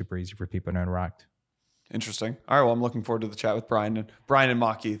making it super easy for people to interact. Interesting. All right. Well, I'm looking forward to the chat with Brian and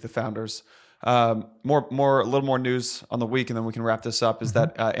Maki, the founders. A little more news on the week, and then we can wrap this up. Is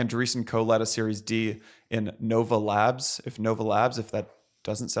that Andreessen co-led a Series D in Nova Labs? If that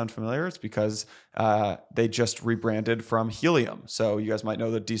doesn't sound familiar, it's because they just rebranded from Helium. So you guys might know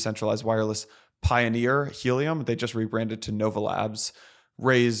the decentralized wireless pioneer Helium. They just rebranded to Nova Labs,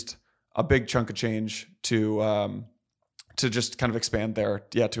 raised a big chunk of change to just kind of expand their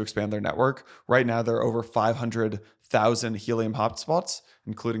network. Right now, there are over 500,000 Helium hotspots,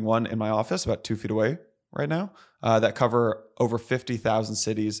 including one in my office about 2 feet away right now, that cover over 50,000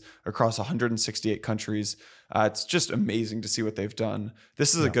 cities across 168 countries. It's just amazing to see what they've done.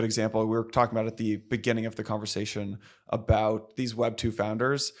 This is a good example. We were talking about at the beginning of the conversation about these Web2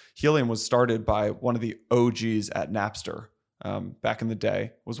 founders. Helium was started by one of the OGs at Napster. Back in the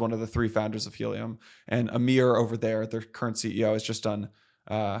day, was one of the 3 founders of Helium, and Amir over there, their current CEO, has just done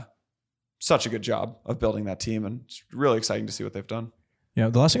such a good job of building that team, and it's really exciting to see what they've done. The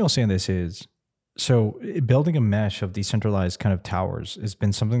last thing I'll say on this is, so building a mesh of decentralized kind of towers has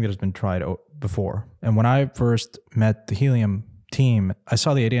been something that has been tried before. And when I first met the Helium team, I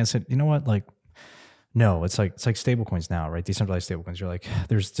saw the idea and said, you know what, like, no, it's like stablecoins now, right? Decentralized stablecoins. You're like,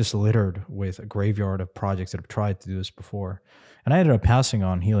 there's just littered with a graveyard of projects that have tried to do this before. And I ended up passing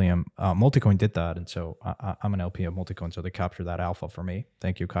on Helium. Multicoin did that. And so I'm an LP of Multicoin. So they captured that alpha for me.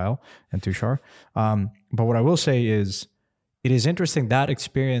 Thank you, Kyle and Tushar. But what I will say is, it is interesting, that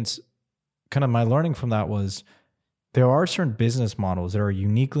experience, kind of my learning from that was, there are certain business models that are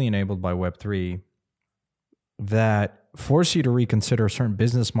uniquely enabled by Web3 that force you to reconsider certain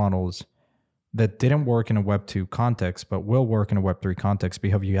business models that didn't work in a Web2 context, but will work in a Web3 context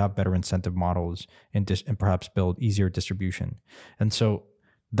because you have better incentive models and perhaps build easier distribution. And so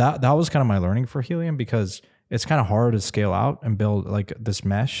that was kind of my learning for Helium, because it's kind of hard to scale out and build like this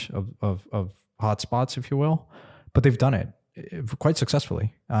mesh of hotspots, if you will, but they've done it quite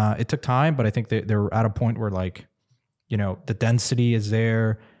successfully. It took time, but I think they're at a point where, like, the density is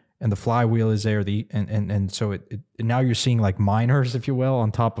there, and the flywheel is there. And so now you're seeing like miners, if you will,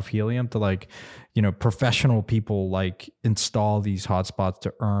 on top of Helium to, like, professional people like install these hotspots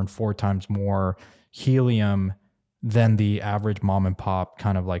to earn 4 times more Helium than the average mom and pop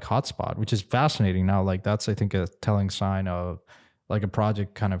kind of like hotspot, which is fascinating. Now, like, that's, I think, a telling sign of like a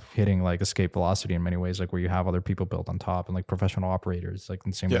project kind of hitting like escape velocity in many ways, like where you have other people built on top and like professional operators, like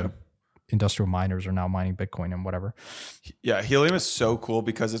in the same way industrial miners are now mining Bitcoin and whatever. Yeah, Helium is so cool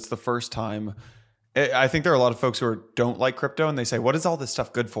because it's the first time. I think there are a lot of folks who don't like crypto, and they say, "What is all this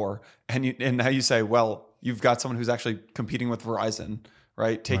stuff good for?" And now you say, "Well, you've got someone who's actually competing with Verizon,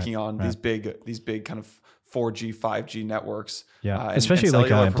 right? Taking on these big kind of 4G, 5G networks, especially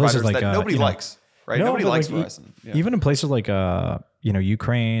like in places like that nobody likes." Right? No, nobody likes like, Verizon. Even in places like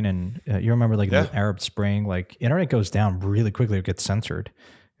Ukraine and you remember like the Arab Spring, like internet goes down really quickly. It gets censored.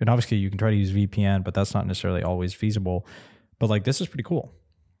 And obviously you can try to use VPN, but that's not necessarily always feasible. But like, this is pretty cool.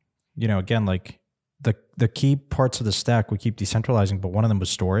 Again, like the key parts of the stack we keep decentralizing, but one of them was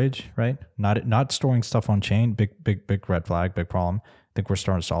storage, right? Not storing stuff on chain. Big red flag, big problem. I think we're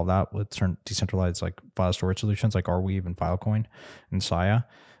starting to solve that with certain decentralized like file storage solutions like Arweave and Filecoin and Saya.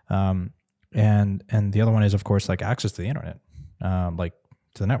 And the other one is, of course, like access to the internet, like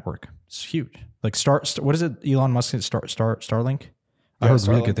to the network. It's huge. Like what is it? Elon Musk Starlink? I heard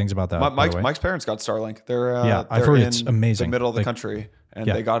really good things about that. Mike's parents got Starlink. I've heard it's amazing. The middle of the country, and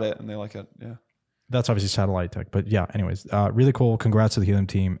they got it, and they like it. Yeah, that's obviously satellite tech, but yeah. Anyways, really cool. Congrats to the Helium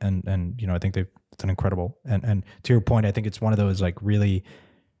team, and I think they've done incredible. And to your point, I think it's one of those like really,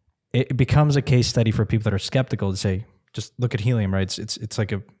 it becomes a case study for people that are skeptical to say, just look at Helium, right? It's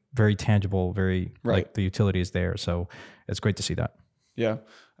like a very tangible, very like the utility is there. So it's great to see that. Yeah.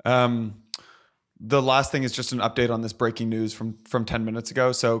 The last thing is just an update on this breaking news from 10 minutes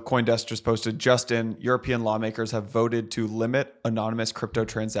ago. So CoinDesk just posted, European lawmakers have voted to limit anonymous crypto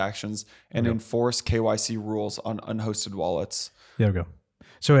transactions and enforce KYC rules on unhosted wallets. There we go.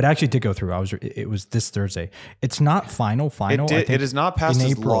 So it actually did go through. It was this Thursday. It's not final. It is not passed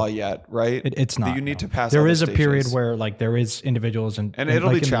as law yet, right? It's not. You need to pass. There is a period where like there is individuals and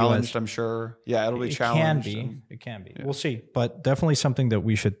it'll like be challenged. I'm sure. Yeah, it'll be challenged. It can be. Yeah. We'll see, but definitely something that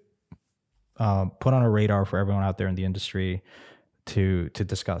we should put on a radar for everyone out there in the industry to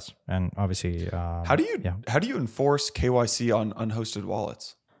discuss. And obviously, how do you enforce KYC on unhosted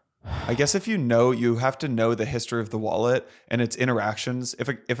wallets? I guess if you have to know the history of the wallet and its interactions. If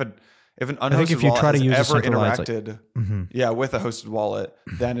an unhosted wallet has ever interacted, with a hosted wallet,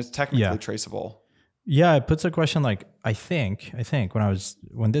 then it's technically traceable. Yeah, it puts a question like I think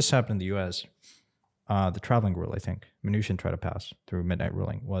when this happened in the U.S., the traveling rule, I think Mnuchin tried to pass through midnight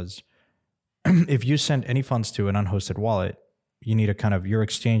ruling was if you send any funds to an unhosted wallet, you need your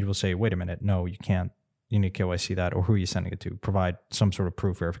exchange will say, wait a minute, no, you can't. You need KYC that, or who are you sending it to? Provide some sort of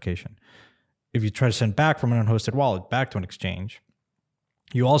proof verification. If you try to send back from an unhosted wallet back to an exchange,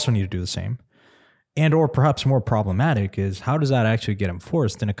 you also need to do the same. And or perhaps more problematic is, how does that actually get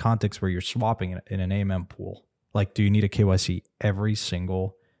enforced in a context where you're swapping in an AMM pool? Like, do you need a KYC every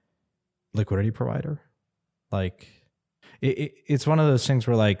single liquidity provider? Like, it's one of those things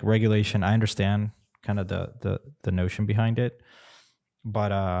where, like, regulation, I understand kind of the notion behind it,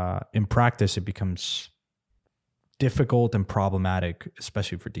 but in practice it becomes difficult and problematic,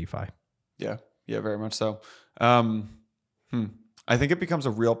 especially for DeFi. Yeah, very much so. I think it becomes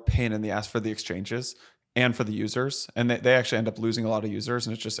a real pain in the ass for the exchanges and for the users, and they actually end up losing a lot of users,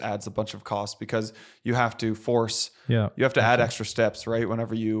 and it just adds a bunch of costs because you have to add extra steps, right,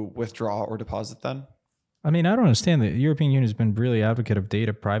 whenever you withdraw or deposit them. I mean, I don't understand. The European Union has been really advocate of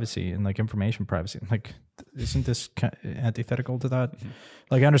data privacy and like information privacy. Like, isn't this antithetical to that?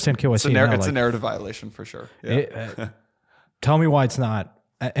 Like, I understand KYC. It's a narrative violation for sure. Yeah. Tell me why it's not.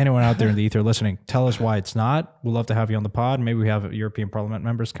 Anyone out there in the ether listening, tell us why it's not. We'd love to have you on the pod. Maybe we have European Parliament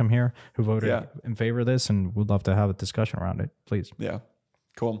members come here who voted in favor of this, and we'd love to have a discussion around it. Please. Yeah.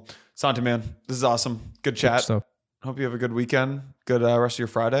 Cool. Santi, man, this is awesome. Good chat. Good stuff. Hope you have a good weekend. Good rest of your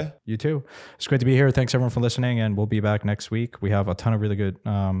Friday. You too. It's great to be here. Thanks everyone for listening, and we'll be back next week. We have a ton of really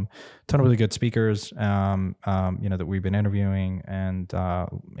good speakers, that we've been interviewing and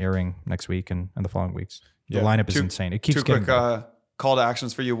airing next week and the following weeks. The lineup is insane. It keeps getting better. Call to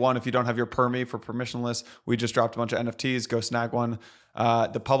actions for you. One, if you don't have your Permi for permissionless, we just dropped a bunch of NFTs. Go snag one.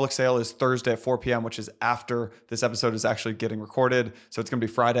 The public sale is Thursday at 4 p.m., which is after this episode is actually getting recorded. So it's going to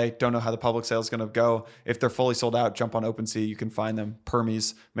be Friday. Don't know how the public sale is going to go. If they're fully sold out, jump on OpenSea. You can find them.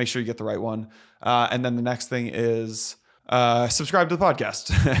 Permis. Make sure you get the right one. And then the next thing is subscribe to the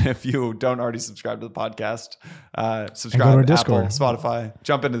podcast. If you don't already subscribe to the podcast, subscribe to Apple, Spotify,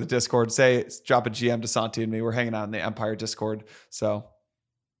 jump into the Discord, drop a GM to Santi and me. We're hanging out in the Empire Discord. So,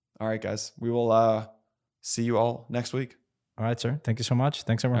 all right, guys, we will see you all next week. All right, sir. Thank you so much.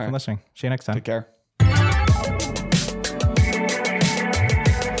 Thanks everyone for listening. See you next time. Take care.